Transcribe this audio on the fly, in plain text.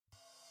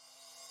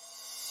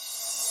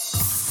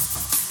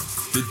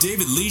The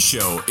David Lee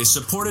Show is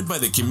supported by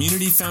the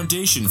Community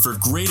Foundation for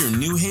Greater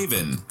New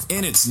Haven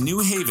and its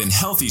New Haven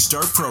Healthy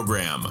Start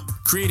program,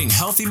 creating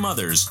healthy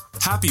mothers,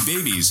 happy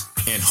babies,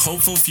 and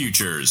hopeful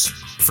futures.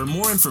 For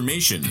more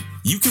information,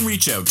 you can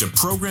reach out to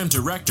Program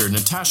Director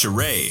Natasha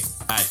Ray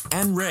at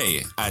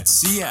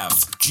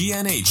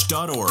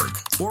nray@cfgnh.org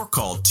or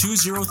call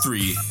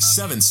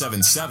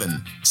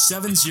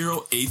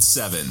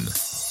 203-777-7087.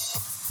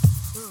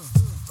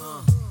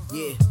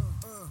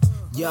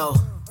 Yeah.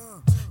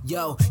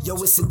 Yo,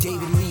 it's the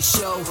David Lee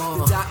Show,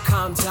 the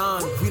 .com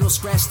Don. We don't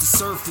scratch the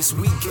surface,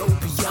 we go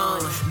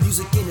beyond.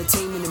 Music,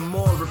 entertainment, and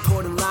more.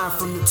 Reporting live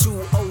from the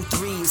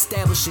 203,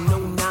 established in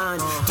 09.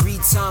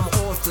 Three-time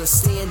author,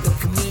 stand-up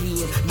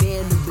comedian,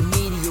 man of the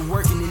media,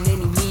 working in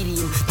any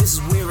medium. This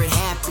is where it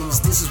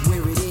happens, this is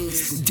where it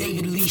is. The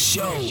David Lee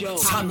Show,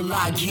 time to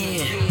log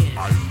in.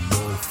 I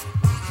love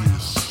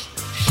this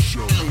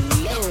show.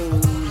 Hello,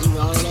 you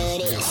all know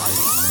it is.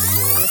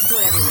 Let's do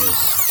it every week.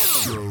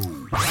 Every week.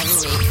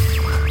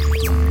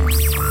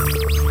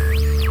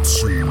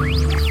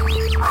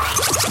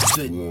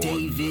 The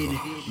David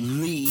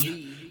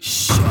Lee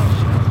Show.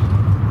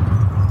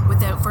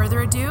 Without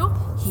further ado,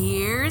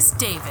 here's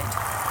David.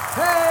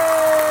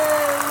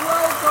 Hey,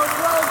 welcome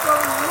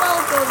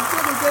to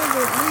the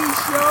David Lee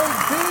Show.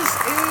 This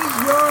is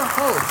your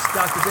host,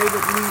 Dr.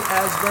 David Lee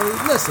Asbury.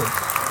 Listen,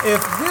 if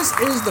this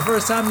is the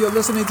first time you're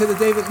listening to the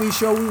David Lee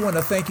Show, we want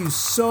to thank you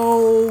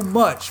so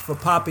much for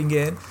popping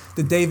in.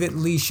 The David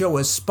Lee Show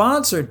is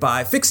sponsored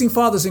by Fixing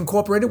Fathers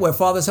Incorporated, where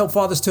fathers help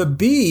fathers to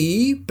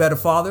be better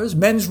fathers.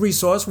 Men's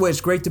Resource, where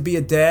it's great to be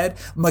a dad.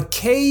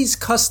 McKay's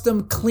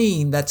Custom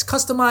Clean, that's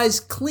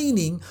customized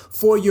cleaning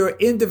for your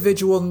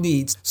individual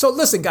needs. So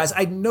listen, guys,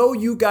 I know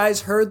you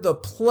guys heard the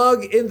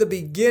plug in the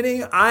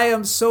beginning. I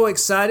am so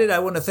excited. I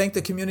want to thank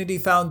the Community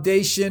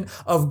Foundation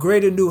of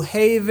Greater New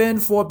Haven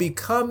for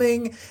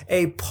becoming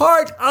a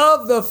part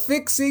of the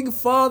Fixing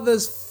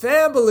Fathers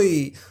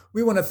family.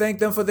 We want to thank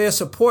them for their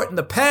support in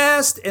the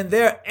past and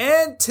their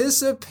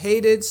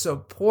anticipated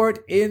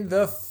support in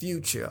the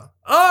future.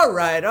 All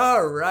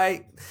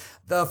right.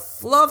 The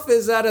fluff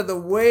is out of the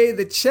way.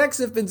 The checks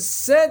have been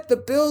sent. The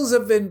bills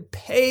have been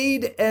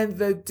paid. And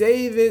the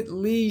David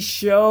Lee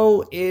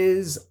Show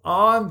is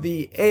on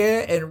the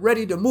air and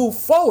ready to move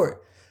forward.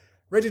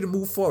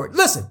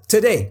 Listen,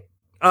 today,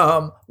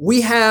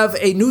 we have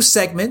a new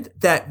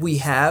segment that we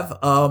have.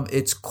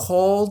 It's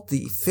called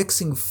the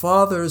Fixing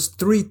Fathers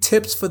 3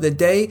 Tips for the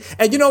Day.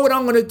 And you know what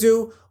I'm going to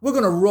do? We're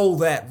going to roll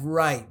that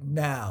right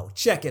now.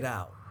 Check it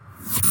out.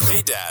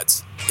 Hey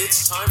dads,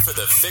 it's time for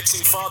the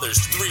Fixing Fathers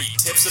 3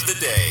 Tips of the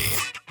Day.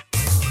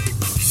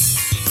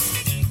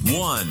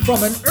 1.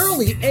 From an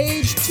early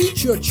age,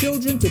 teach your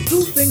children to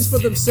do things for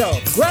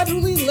themselves,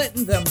 gradually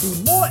letting them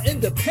be more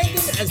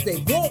independent as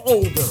they grow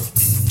older.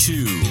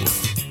 2.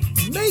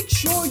 Make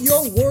sure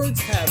your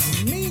words have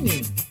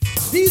meaning.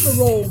 Be the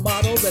role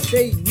model that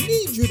they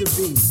need you to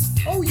be.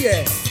 Oh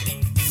yeah.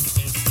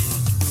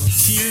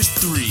 Here's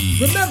 3.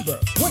 Remember,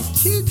 what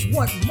kids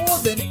want more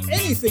than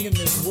anything in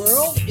this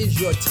world is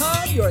your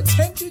time, your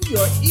attention,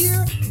 your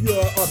ear,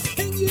 your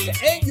opinion,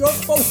 and your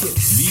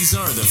focus. These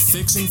are the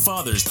Fixing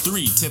Fathers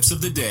 3 Tips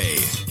of the Day.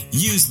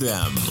 Use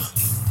them.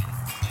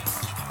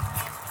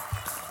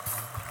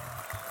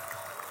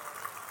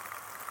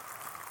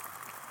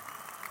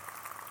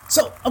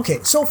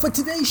 So for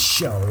today's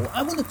show,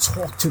 I want to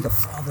talk to the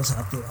fathers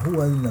out there who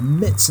are in the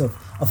midst of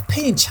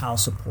paying child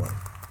support,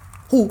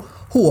 who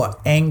are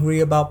angry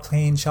about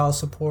paying child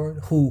support,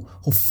 who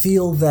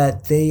feel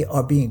that they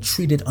are being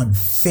treated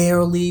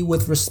unfairly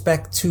with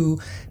respect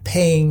to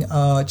paying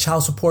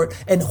child support,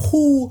 and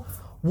who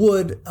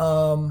would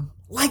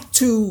like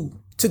to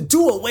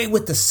do away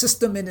with the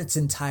system in its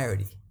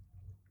entirety.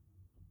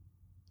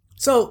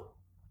 So,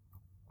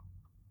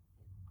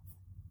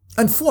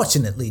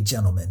 unfortunately,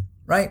 gentlemen,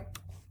 right?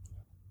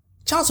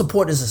 Child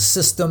support is a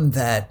system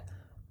that,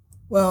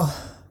 well,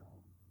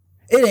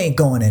 it ain't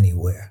going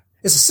anywhere.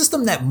 It's a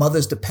system that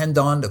mothers depend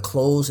on to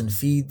clothe and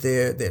feed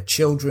their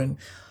children.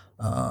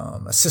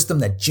 A system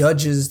that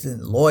judges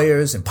and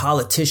lawyers and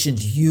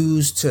politicians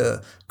use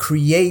to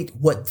create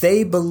what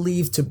they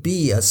believe to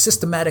be a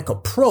systematic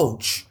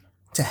approach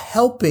to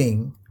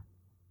helping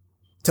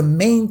to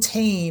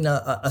maintain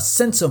a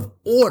sense of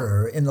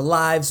order in the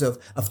lives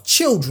of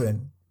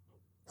children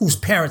whose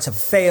parents have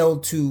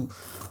failed to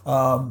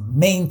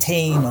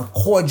maintain a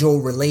cordial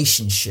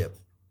relationship.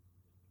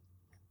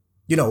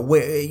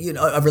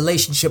 A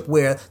relationship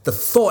where the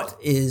thought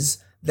is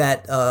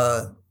that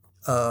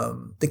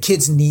the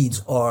kids'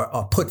 needs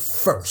are put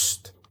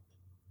first.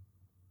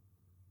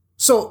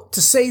 So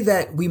to say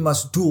that we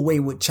must do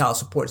away with child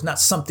support is not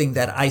something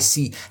that I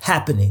see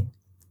happening,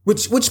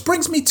 which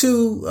brings me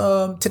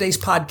to today's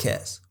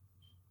podcast.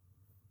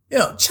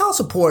 Child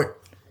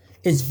support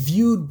is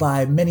viewed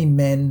by many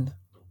men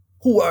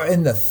who are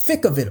in the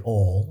thick of it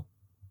all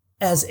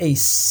as a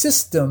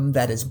system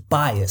that is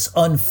biased,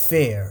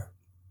 unfair.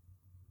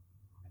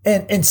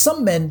 And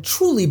some men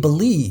truly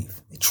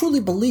believe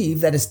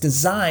that it's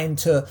designed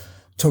to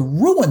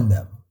ruin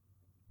them.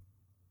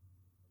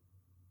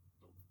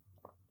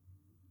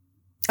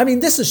 I mean,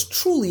 this is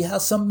truly how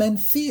some men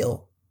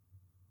feel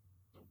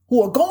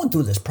who are going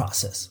through this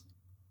process.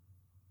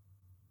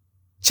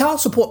 Child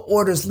support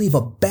orders leave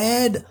a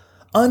bad,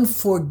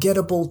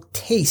 unforgettable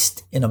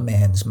taste in a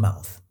man's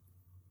mouth.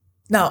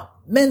 Now,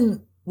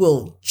 men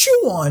will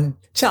chew on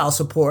child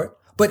support,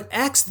 but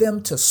ask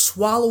them to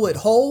swallow it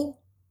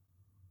whole.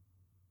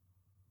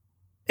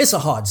 It's a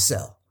hard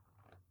sell.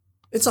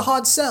 It's a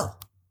hard sell.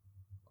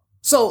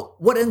 So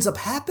what ends up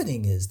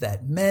happening is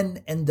that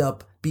men end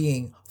up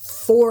being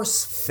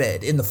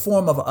force-fed in the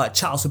form of a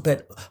child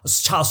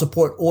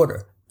support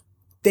order.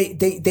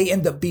 They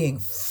end up being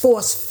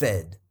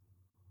force-fed,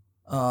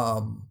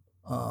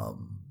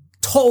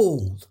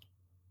 told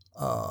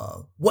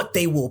what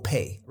they will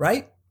pay,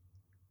 right?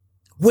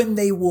 When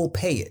they will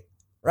pay it,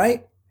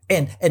 right?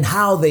 And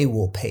how they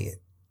will pay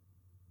it.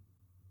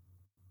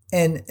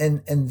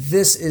 And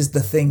this is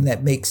the thing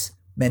that makes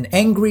men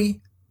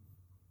angry,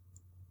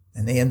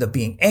 and they end up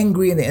being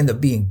angry, and they end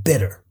up being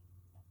bitter.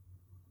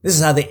 This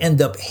is how they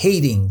end up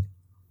hating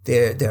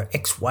their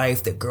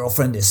ex-wife, their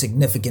girlfriend, their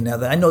significant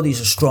other. I know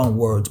these are strong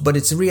words, but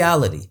it's a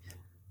reality.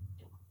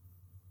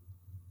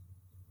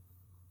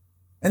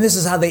 And this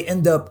is how they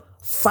end up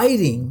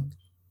fighting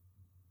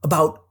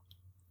about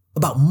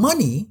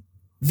money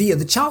via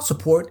the child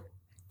support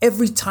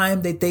every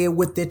time that they are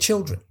with their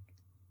children.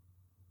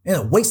 You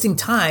know, wasting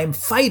time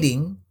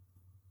fighting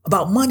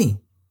about money.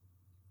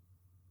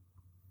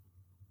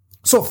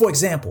 So, for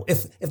example,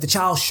 if the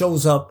child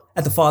shows up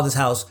at the father's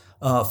house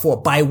for a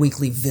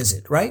bi-weekly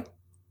visit, right?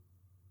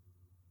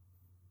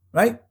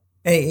 Right?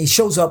 And he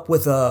shows up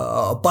with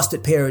a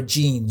busted pair of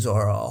jeans,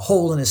 or a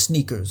hole in his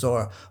sneakers,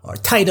 or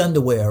tight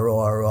underwear,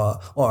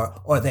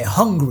 or they're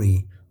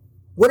hungry,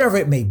 whatever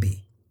it may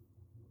be.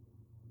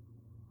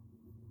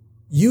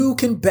 You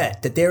can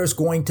bet that there is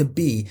going to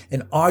be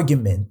an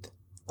argument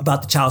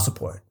about the child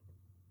support.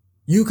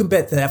 You can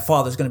bet that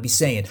father's going to be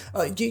saying,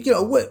 what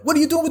are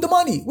you doing with the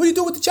money? What are you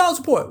doing with the child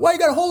support? Why you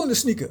got a hole in the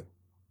sneaker?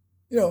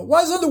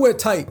 Why is his underwear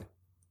tight?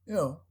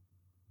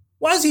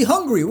 Why is he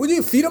hungry? Would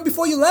you feed him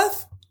before you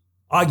left?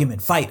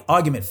 Argument,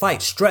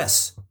 fight,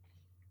 stress.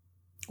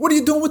 What are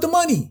you doing with the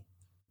money?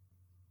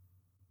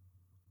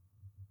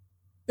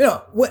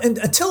 And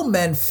until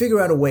men figure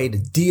out a way to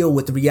deal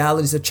with the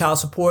realities of child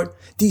support,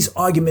 these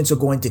arguments are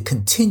going to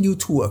continue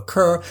to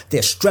occur.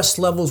 Their stress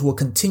levels will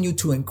continue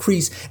to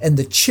increase, and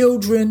the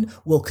children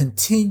will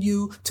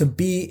continue to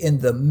be in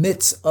the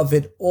midst of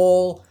it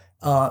all,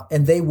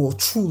 and they will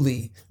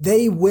truly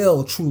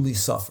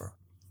suffer.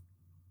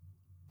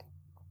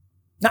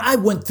 Now, I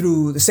went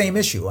through the same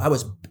issue. I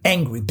was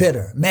angry,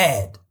 bitter,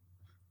 mad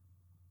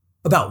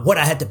about what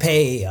I had to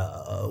pay,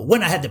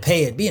 when I had to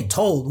pay it, being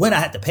told when I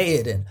had to pay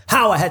it and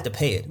how I had to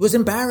pay it. It was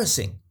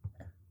embarrassing.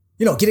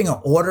 Getting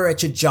an order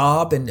at your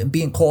job and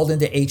being called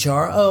into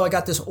HR. Oh, I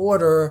got this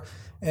order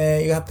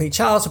and you have to pay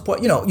child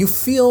support. You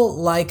feel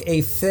like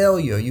a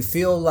failure. You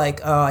feel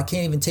like, I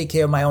can't even take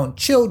care of my own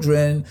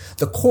children.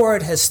 The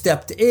court has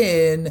stepped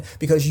in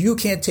because you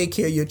can't take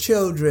care of your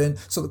children.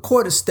 So the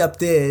court has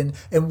stepped in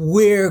and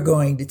we're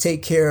going to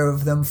take care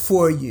of them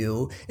for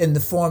you in the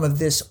form of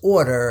this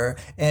order.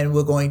 And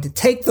we're going to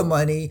take the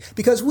money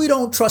because we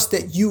don't trust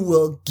that you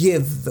will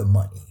give the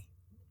money.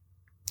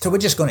 So we're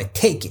just going to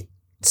take it,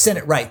 send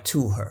it right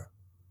to her.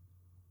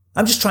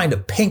 I'm just trying to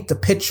paint the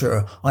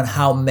picture on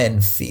how men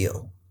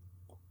feel.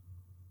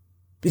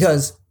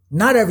 Because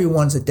not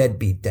everyone's a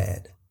deadbeat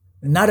dad.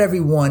 Not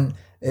everyone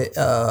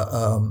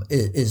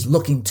is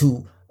looking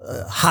to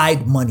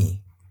hide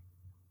money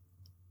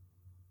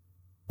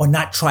or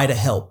not try to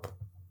help.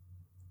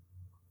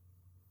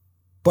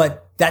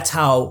 But that's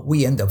how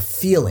we end up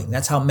feeling.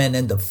 That's how men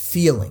end up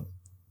feeling.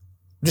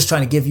 I'm just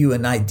trying to give you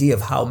an idea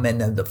of how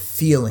men end up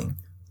feeling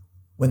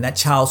when that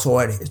child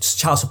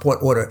support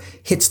order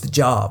hits the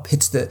job,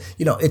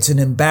 it's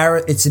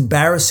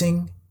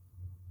embarrassing.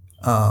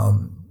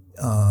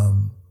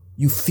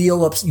 You feel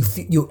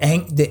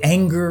the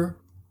anger.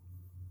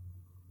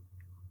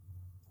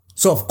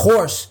 So of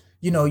course,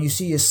 you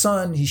see his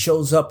son, he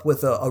shows up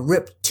with a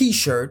ripped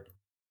t-shirt,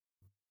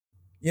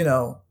 you're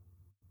going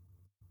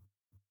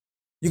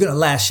to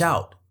lash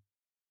out.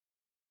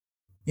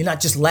 You're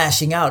not just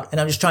lashing out. And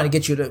I'm just trying to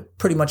get you to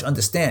pretty much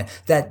understand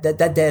that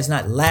dad's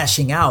not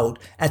lashing out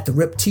at the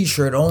ripped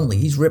t-shirt only.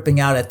 He's ripping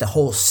out at the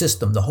whole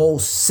system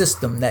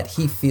that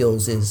he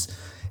feels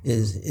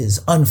is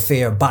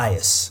unfair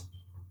bias.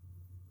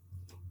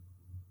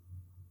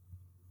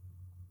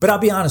 But I'll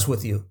be honest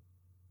with you.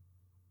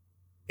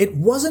 It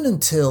wasn't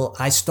until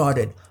I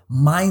started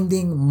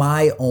minding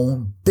my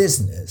own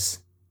business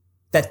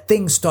that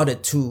things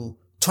started to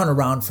turn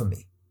around for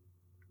me.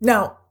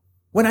 Now,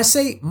 when I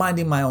say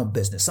minding my own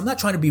business, I'm not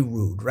trying to be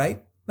rude, right?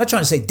 I'm not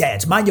trying to say,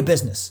 dads, mind your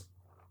business.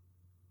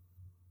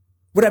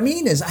 What I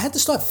mean is I had to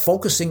start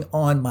focusing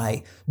on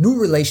my new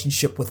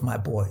relationship with my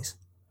boys.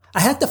 I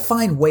had to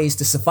find ways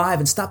to survive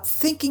and stop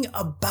thinking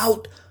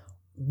about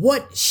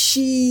what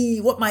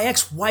my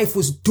ex-wife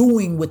was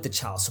doing with the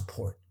child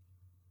support.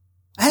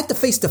 I had to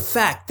face the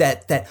fact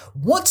that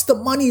once the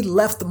money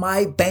left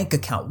my bank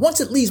account,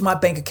 once it leaves my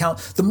bank account,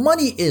 the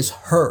money is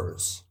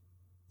hers.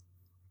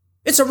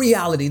 It's a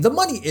reality. The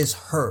money is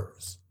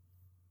hers.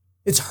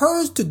 It's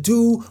hers to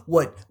do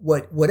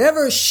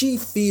whatever she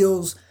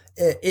feels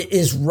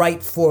is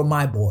right for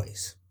my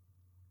boys.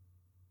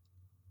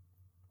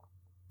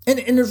 And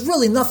there's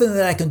really nothing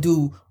that I can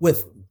do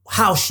with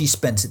how she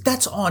spends it.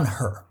 That's on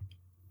her.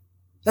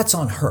 That's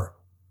on her.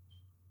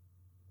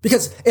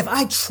 Because if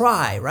I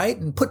try, right,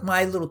 and put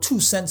my little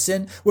 2 cents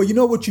in, well, you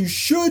know what you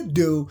should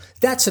do,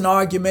 that's an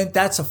argument,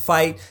 that's a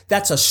fight,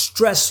 that's a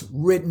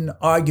stress-ridden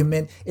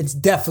argument. It's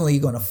definitely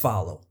going to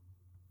follow.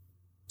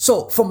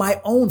 So for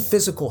my own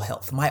physical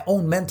health, my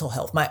own mental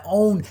health, my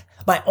own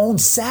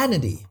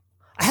sanity,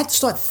 I had to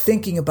start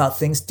thinking about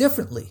things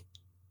differently.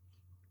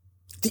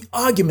 The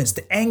arguments,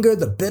 the anger,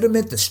 the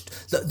bitterment,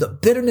 the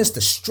bitterness, the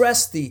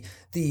stress, the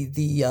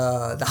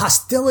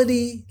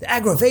hostility, the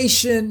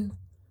aggravation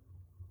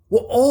were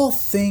all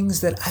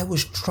things that I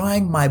was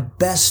trying my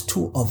best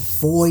to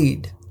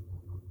avoid.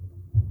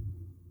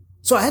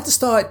 So I had to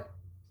start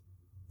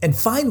and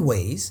find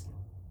ways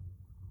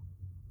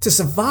to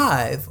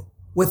survive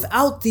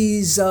without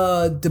these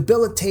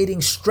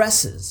debilitating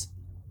stresses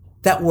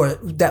that were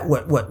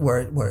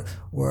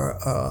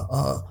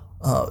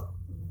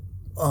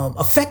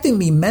affecting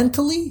me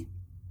mentally,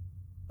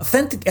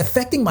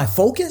 affecting my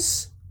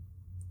focus,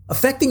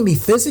 affecting me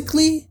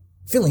physically,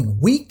 feeling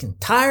weak and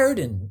tired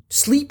and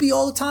sleepy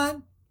all the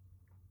time.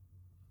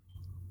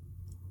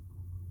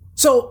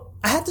 So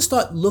I had to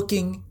start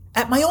looking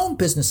at my own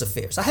business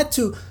affairs. I had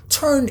to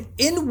turn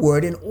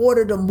inward in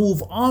order to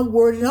move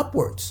onward and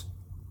upwards.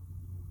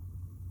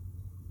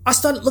 I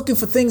started looking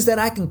for things that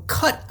I can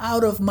cut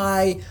out of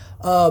my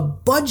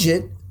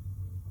budget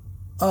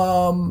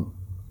so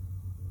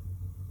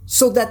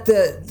that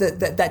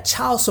that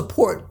child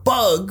support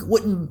bug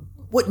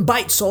wouldn't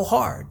bite so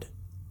hard,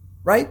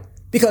 right?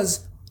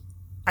 Because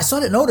I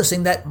started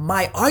noticing that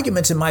my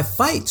arguments and my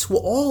fights were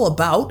all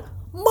about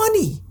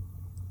money.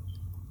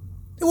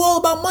 They were all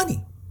about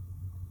money.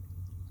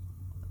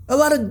 A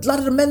lot of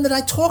the men that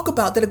I talk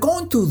about that are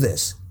going through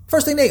this,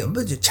 first thing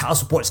child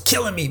support is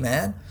killing me,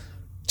 man.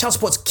 Child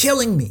support's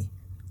killing me.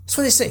 That's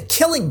what they say,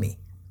 killing me.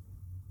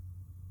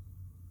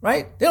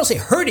 Right? They don't say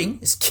hurting,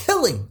 it's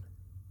killing.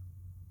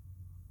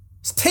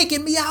 It's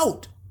taking me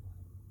out.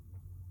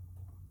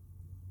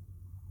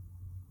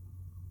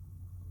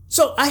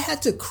 So I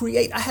had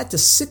to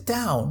sit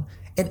down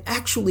and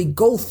actually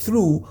go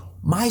through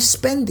my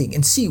spending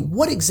and see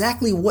what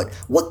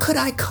could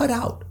I cut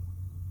out?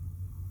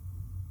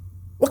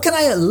 What can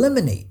I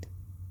eliminate?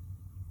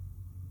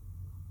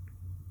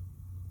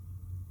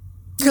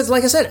 Because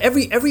like I said,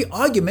 every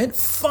argument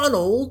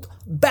funneled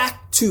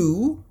back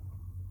to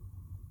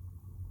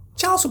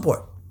child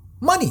support,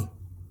 money.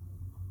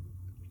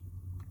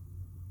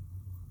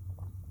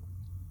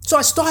 So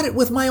I started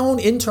with my own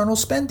internal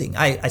spending.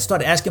 I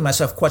started asking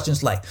myself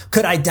questions like,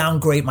 could I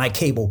downgrade my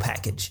cable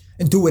package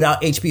and do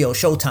without HBO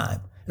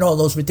Showtime and all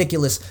those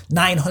ridiculous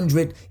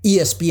 900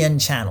 ESPN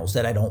channels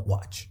that I don't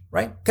watch,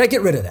 right? Could I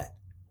get rid of that?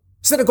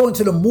 Instead of going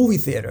to the movie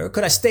theater,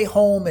 could I stay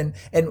home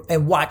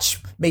and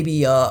watch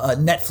maybe a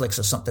Netflix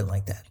or something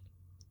like that?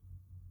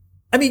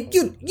 I mean,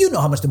 you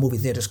know how much the movie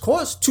theaters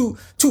cost. Two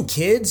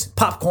kids,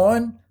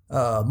 popcorn,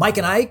 Mike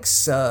and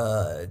Ike's,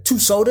 2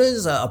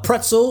 sodas, a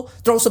pretzel,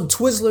 throw some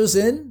Twizzlers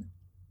in.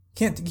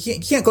 You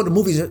can't go to the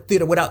movie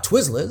theater without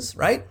Twizzlers,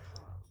 right?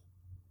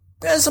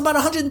 That's about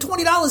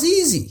 $120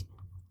 easy,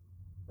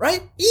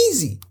 right?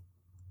 Easy,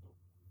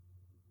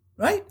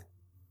 right?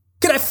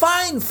 Could I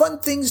find fun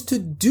things to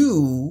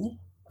do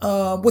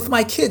with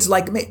my kids,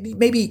 like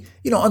maybe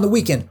on the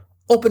weekend,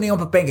 opening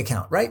up a bank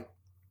account, right?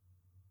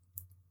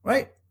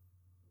 Right?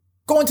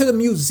 Going to the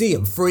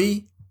museum,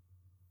 free.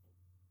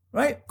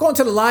 Right? Going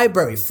to the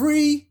library,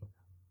 free.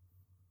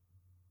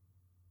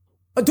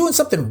 Or doing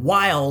something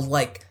wild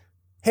like,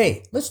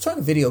 hey, let's turn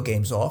the video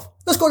games off.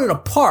 Let's go to the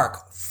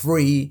park,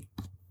 free.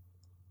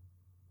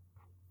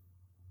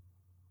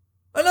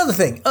 Another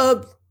thing,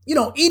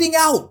 eating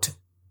out.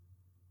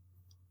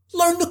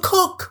 Learn to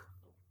cook.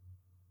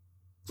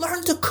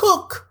 Learn to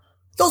cook.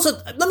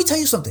 Let me tell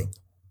you something.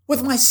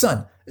 With my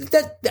son,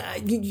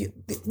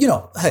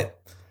 hey,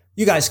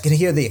 you guys can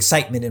hear the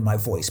excitement in my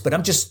voice, but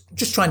I'm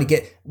just trying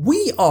to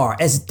we are,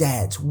 as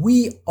dads,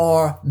 we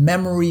are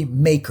memory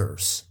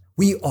makers.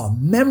 We are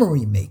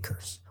memory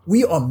makers.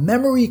 We are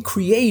memory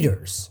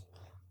creators,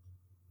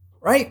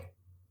 right?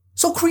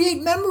 So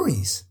create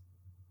memories,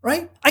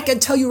 right? I can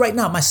tell you right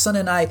now, my son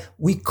and I,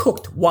 we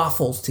cooked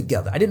waffles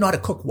together. I didn't know how to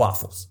cook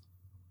waffles.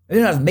 I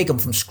didn't know how to make them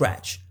from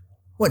scratch.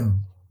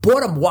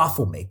 Bought a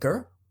waffle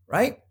maker,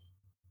 right?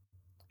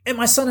 And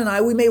my son and I,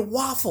 we made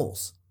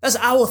waffles. That's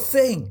our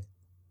thing.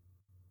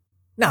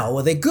 Now,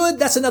 were they good?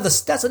 That's another,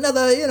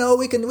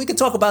 we can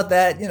talk about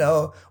that,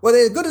 Were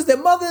they as good as their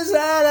mothers?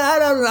 I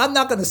don't know. I'm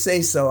not going to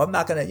say so. I'm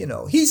not going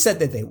to, he said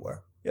that they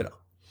were,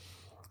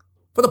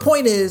 But the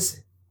point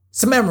is,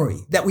 it's a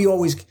memory that we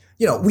always,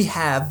 we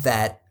have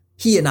that.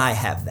 He and I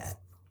have that.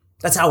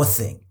 That's our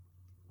thing,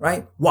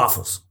 right?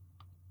 Waffles.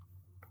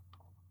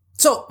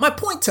 So my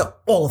point to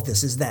all of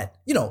this is that,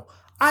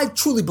 I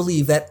truly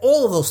believe that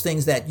all of those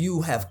things that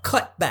you have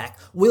cut back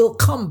will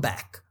come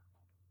back.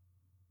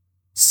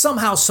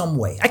 somehow, some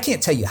way. I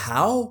can't tell you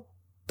how,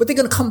 but they're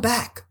going to come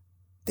back.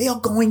 They are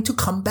going to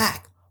come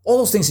back. All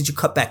those things that you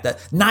cut back, the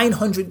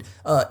 900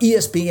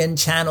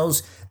 ESPN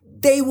channels,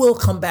 they will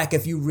come back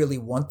if you really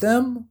want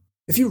them.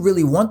 If you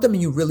really want them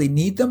and you really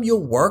need them,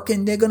 you'll work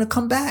and they're going to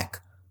come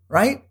back,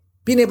 right?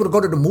 Being able to go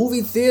to the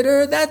movie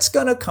theater, that's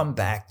going to come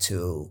back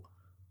too.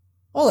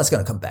 All that's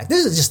going to come back.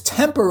 This is just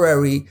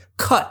temporary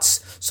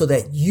cuts so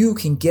that you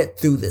can get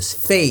through this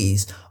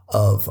phase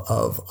of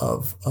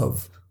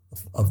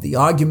the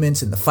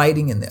arguments and the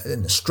fighting and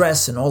the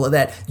stress and all of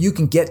that. You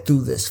can get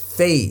through this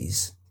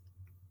phase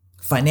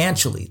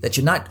financially, that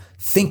you're not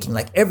thinking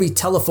like every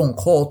telephone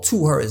call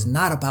to her is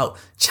not about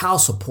child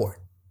support.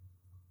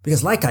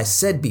 Because like I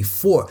said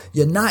before,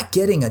 you're not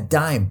getting a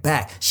dime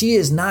back. She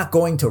is not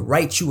going to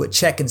write you a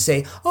check and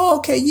say, oh,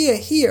 okay, yeah,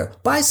 here,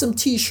 buy some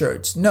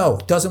t-shirts. No,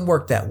 it doesn't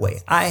work that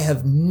way. I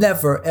have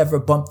never, ever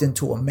bumped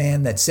into a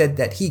man that said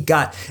that he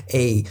got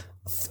a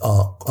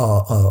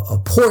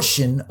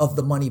portion of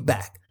the money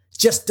back.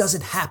 Just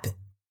doesn't happen.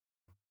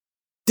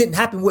 Didn't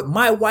happen with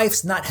my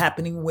wife's, not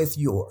happening with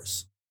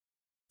yours.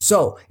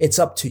 So it's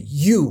up to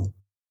you,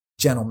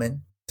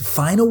 gentlemen, to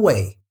find a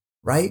way,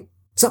 right?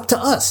 It's up to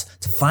us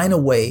to find a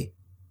way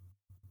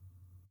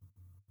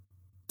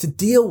to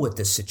deal with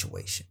this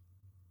situation.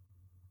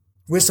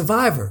 We're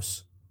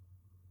survivors.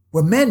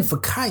 We're men, for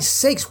Christ's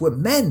sakes, we're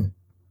men.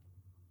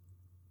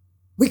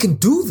 We can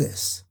do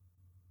this.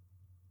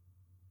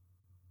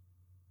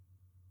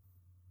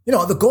 You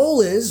know, the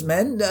goal is,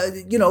 men,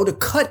 to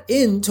cut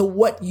into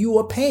what you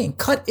are paying.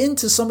 Cut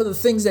into some of the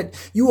things that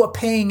you are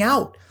paying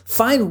out.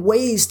 Find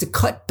ways to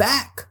cut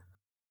back.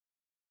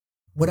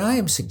 What I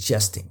am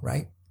suggesting,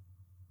 right?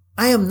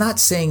 I am not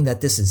saying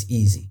that this is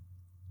easy.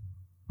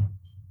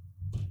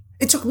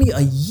 It took me a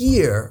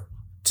year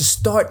to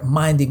start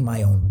minding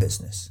my own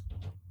business.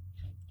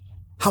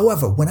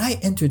 However, when I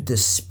entered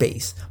this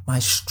space, my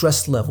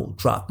stress level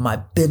dropped, my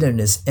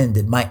bitterness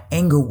ended, my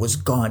anger was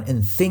gone,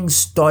 and things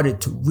started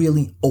to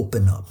really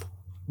open up.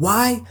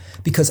 Why?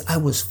 Because I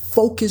was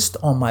focused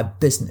on my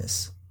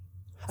business.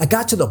 I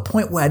got to the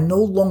point where I no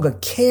longer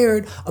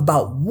cared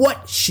about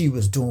what she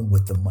was doing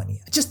with the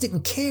money. I just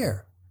didn't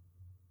care.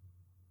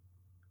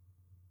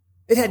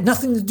 It had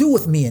nothing to do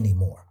with me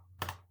anymore.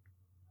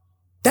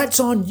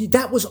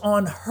 That was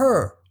on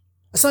her.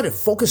 I started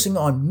focusing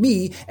on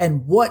me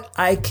and what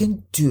I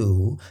can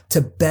do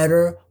to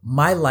better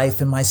my life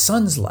and my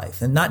son's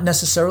life, and not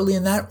necessarily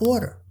in that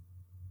order.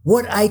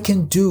 What I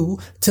can do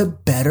to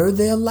better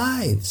their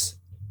lives.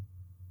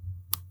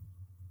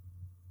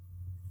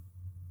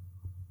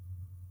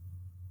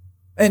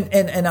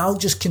 And I'll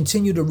just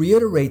continue to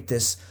reiterate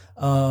this.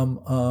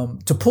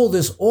 To pull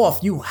this off,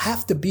 you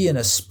have to be in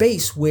a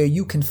space where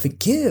you can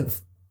forgive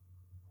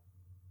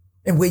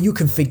and where you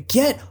can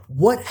forget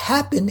what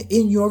happened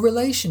in your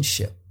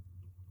relationship.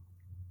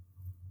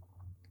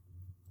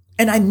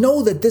 And I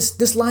know that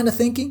this line of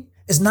thinking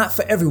is not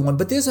for everyone,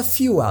 but there's a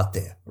few out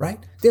there, right?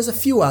 There's a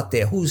few out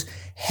there whose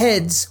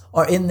heads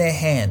are in their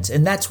hands,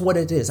 and that's what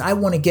it is. I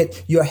want to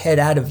get your head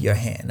out of your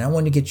hand. I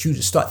want to get you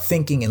to start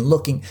thinking and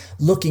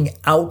looking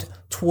out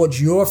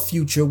towards your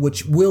future,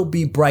 which will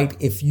be bright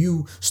if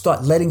you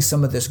start letting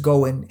some of this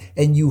go, and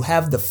you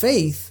have the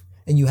faith,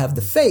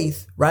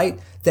 right,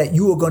 that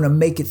you are going to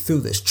make it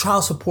through this.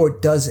 Child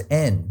support does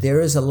end. There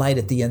is a light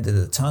at the end of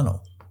the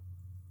tunnel.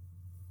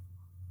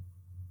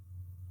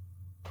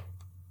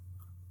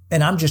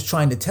 And I'm just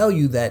trying to tell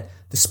you that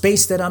the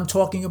space that I'm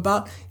talking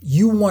about,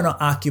 you want to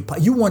occupy,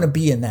 you want to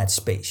be in that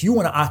space. You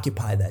want to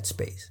occupy that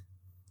space.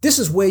 This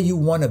is where you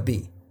want to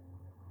be.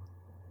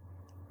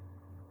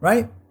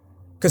 Right?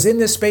 Because in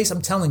this space,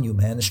 I'm telling you,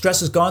 man, the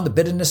stress is gone, the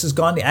bitterness is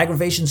gone, the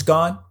aggravation's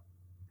gone,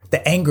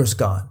 the anger's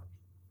gone.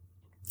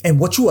 And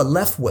what you are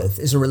left with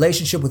is a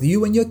relationship with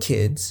you and your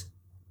kids.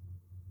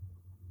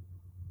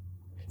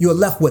 You are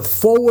left with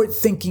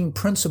forward-thinking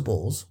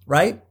principles,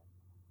 right?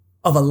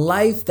 Of a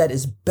life that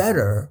is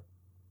better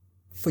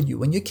for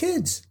you and your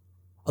kids.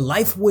 A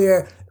life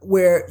where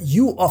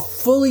you are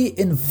fully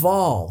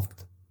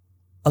involved.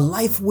 A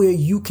life where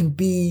you can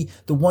be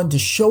the one to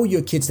show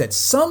your kids that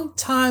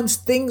sometimes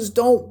things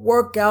don't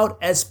work out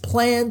as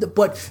planned,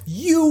 but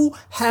you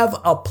have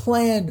a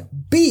plan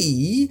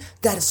B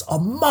that is a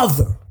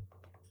mother.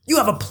 You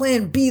have a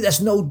plan B that's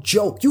no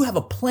joke. You have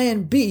a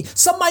plan B.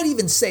 Some might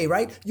even say,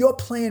 right, your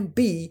plan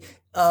B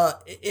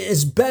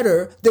is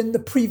better than the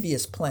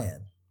previous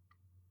plan.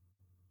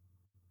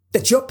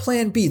 That your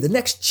plan B, the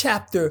next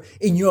chapter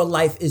in your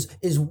life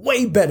is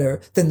way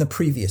better than the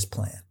previous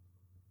plan.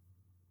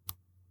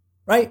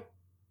 Right?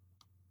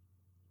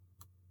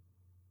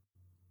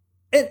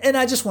 And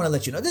I just want to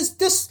let you know,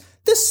 this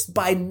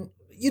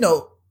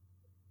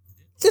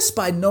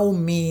by no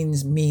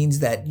means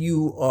that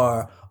you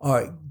are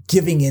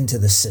giving into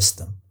the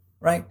system,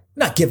 right?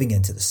 Not giving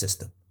into the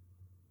system.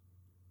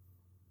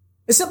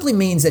 It simply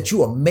means that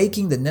you are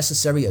making the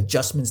necessary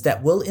adjustments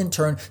that will in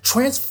turn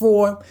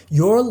transform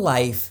your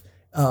life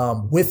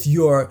with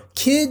your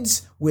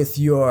kids, with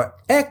your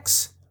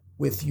ex,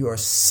 with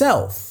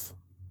yourself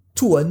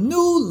to a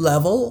new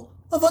level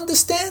of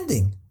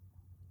understanding.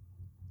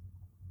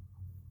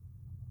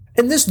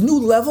 And this new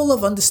level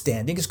of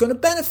understanding is going to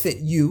benefit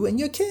you and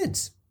your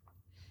kids.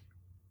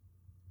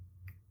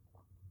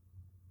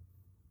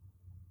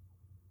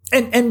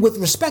 And with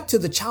respect to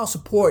the child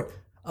support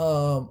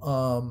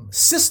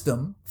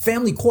system,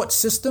 family court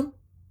system,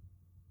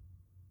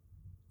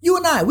 you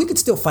and I, we could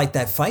still fight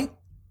that fight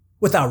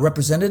with our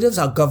representatives,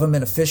 our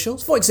government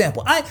officials. For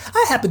example, I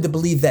happen to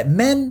believe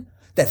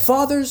that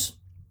fathers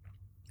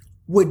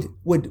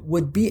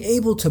would be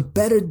able to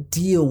better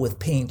deal with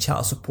paying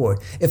child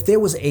support if there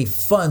was a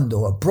fund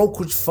or a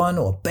brokerage fund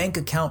or a bank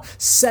account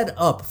set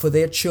up for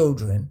their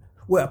children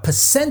where a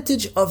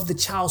percentage of the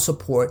child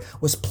support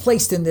was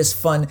placed in this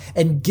fund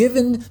and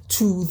given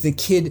to the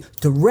kid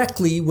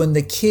directly when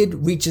the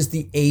kid reaches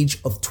the age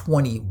of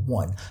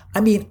 21.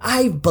 I mean,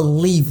 I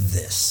believe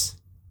this.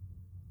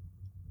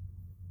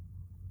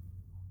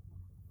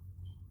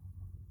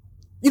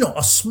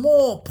 A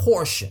small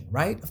portion,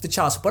 right, of the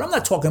child support. I'm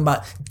not talking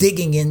about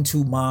digging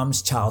into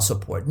mom's child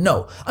support.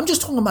 No, I'm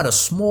just talking about a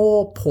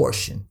small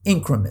portion,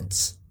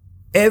 increments,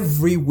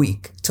 every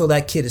week till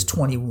that kid is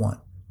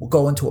 21. Will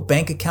go into a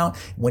bank account.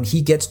 When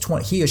he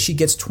or she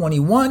gets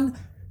 21,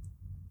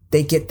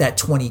 they get that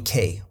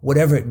 $20K,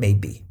 whatever it may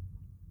be,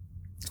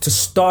 to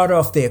start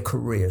off their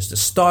careers, to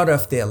start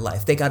off their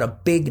life. They got a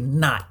big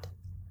knot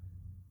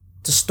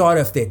to start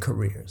off their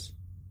careers,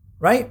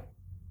 right?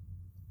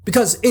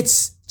 Because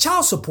it's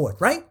child support,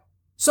 right?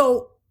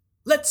 So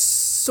let's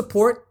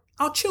support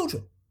our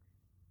children.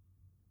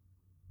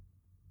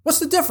 What's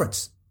the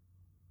difference?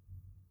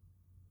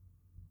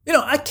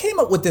 I came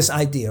up with this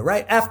idea,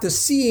 right, after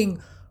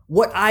seeing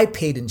what I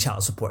paid in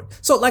child support.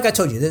 So like I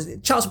told you,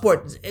 there's child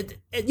support,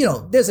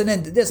 there's an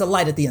end, there's a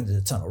light at the end of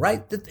the tunnel,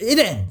 right? It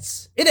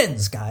ends. It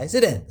ends, guys.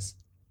 It ends,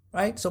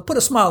 right? So put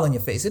a smile on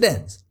your face. It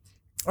ends,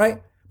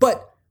 right?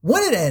 But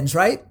when it ends,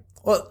 right,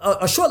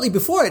 or shortly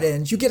before it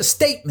ends, you get a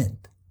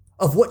statement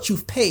of what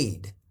you've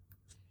paid.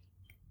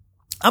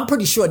 I'm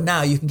pretty sure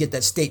now you can get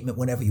that statement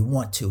whenever you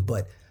want to,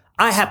 but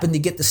I happened to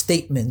get the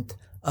statement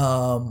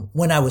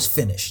when I was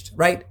finished,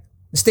 right?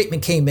 The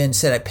statement came in,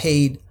 said I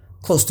paid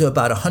close to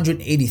about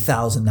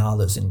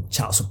 $180,000 in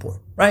child support,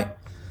 right?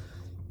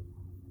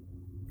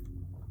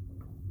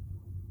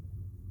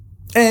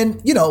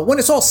 And, when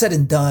it's all said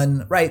and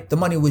done, right, the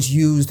money was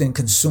used and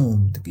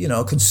consumed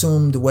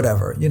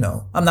whatever,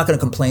 I'm not going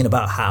to complain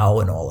about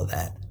how and all of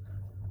that.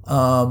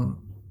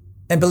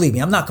 And believe me,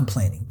 I'm not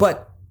complaining.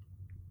 But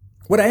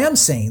what I am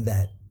saying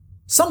that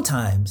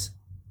sometimes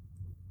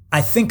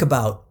I think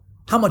about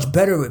how much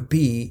better it would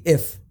be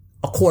if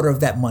a quarter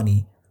of that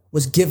money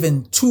was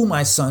given to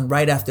my sons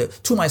right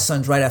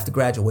after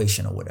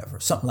graduation or whatever,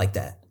 something like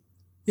that.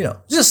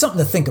 Just something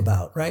to think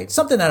about, right?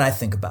 Something that I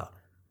think about.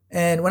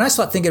 And when I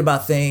start thinking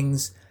about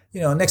things,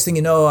 next thing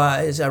you know,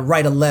 I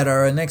write a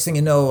letter, and next thing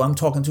you know, I'm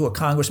talking to a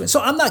congressman. So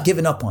I'm not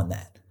giving up on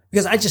that,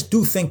 because I just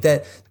do think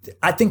that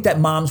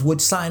moms would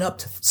sign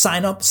up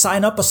or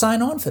sign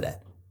on for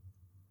that.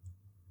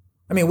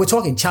 I mean, we're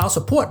talking child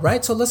support,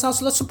 right? So let's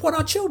support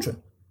our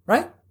children,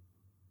 right?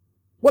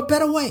 What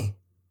better way?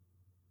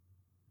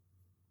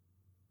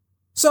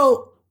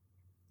 So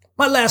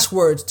my last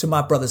words to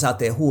my brothers out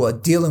there who are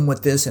dealing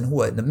with this and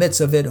who are in the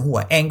midst of it and who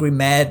are angry,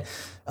 mad,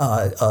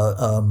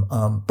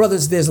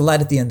 brothers, there's a light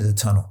at the end of the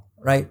tunnel,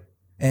 right?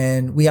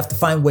 And we have to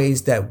find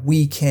ways that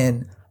we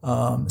can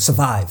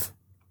survive,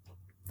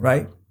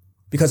 right?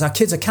 Because our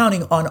kids are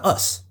counting on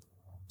us.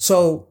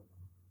 So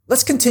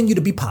let's continue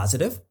to be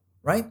positive,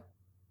 right?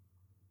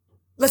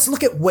 Let's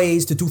look at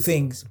ways to do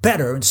things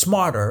better and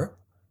smarter.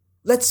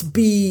 Let's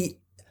be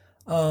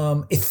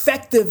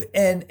effective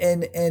and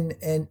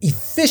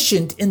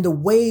efficient in the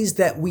ways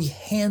that we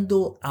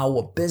handle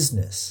our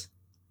business,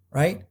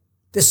 right?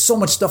 There's so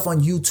much stuff on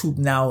YouTube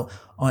now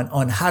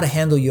on how to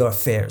handle your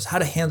affairs, how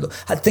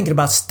thinking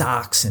about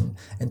stocks and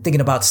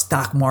thinking about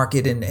stock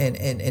market and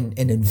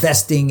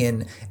investing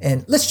and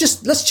let's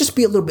just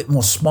be a little bit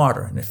more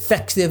smarter and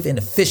effective and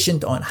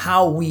efficient on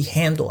how we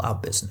handle our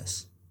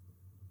business,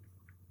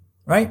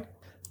 right?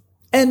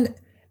 And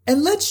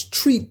let's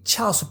treat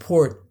child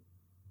support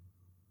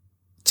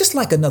just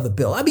like another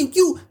bill. I mean,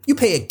 you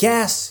pay a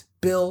gas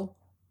bill,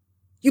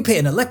 you pay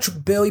an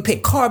electric bill, you pay a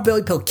car bill,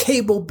 you pay a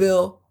cable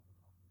bill.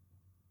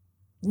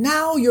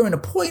 Now you're in a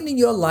point in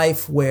your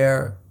life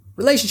where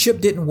relationship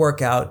didn't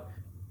work out.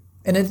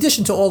 And in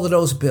addition to all of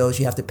those bills,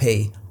 you have to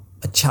pay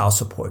a child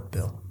support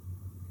bill.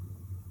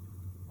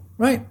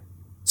 Right?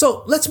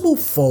 So let's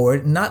move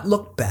forward and not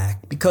look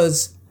back,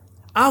 because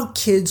our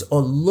kids are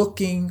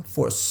looking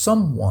for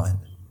someone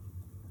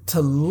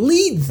to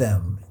lead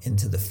them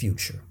into the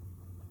future.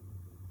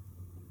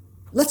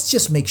 Let's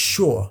just make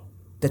sure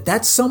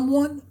that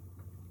someone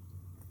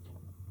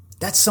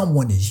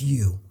is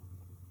you.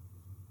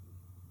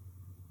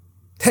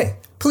 Hey,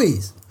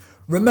 please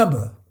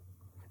remember,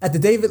 at the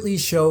David Lee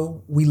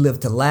Show, we live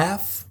to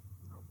laugh,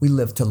 we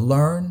live to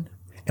learn,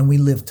 and we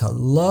live to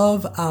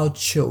love our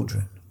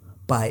children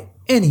by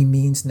any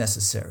means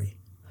necessary.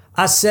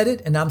 I said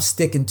it and I'm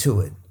sticking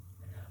to it.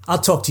 I'll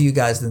talk to you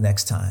guys the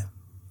next time.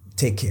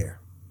 Take care.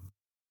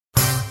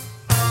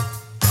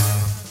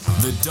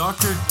 The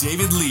Dr.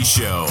 David Lee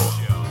Show.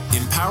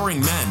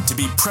 empowering men to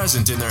be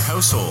present in their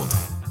household,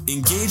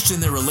 engaged in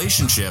their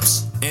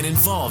relationships, and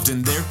involved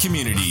in their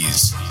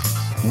communities.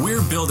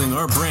 We're building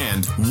our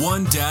brand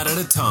one dad at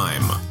a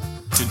time.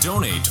 To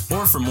donate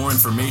or for more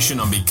information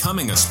on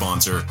becoming a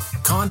sponsor,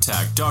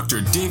 contact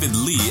Dr. David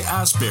Lee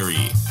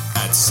Asbury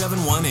at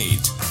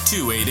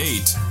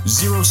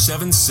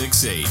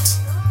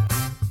 718-288-0768.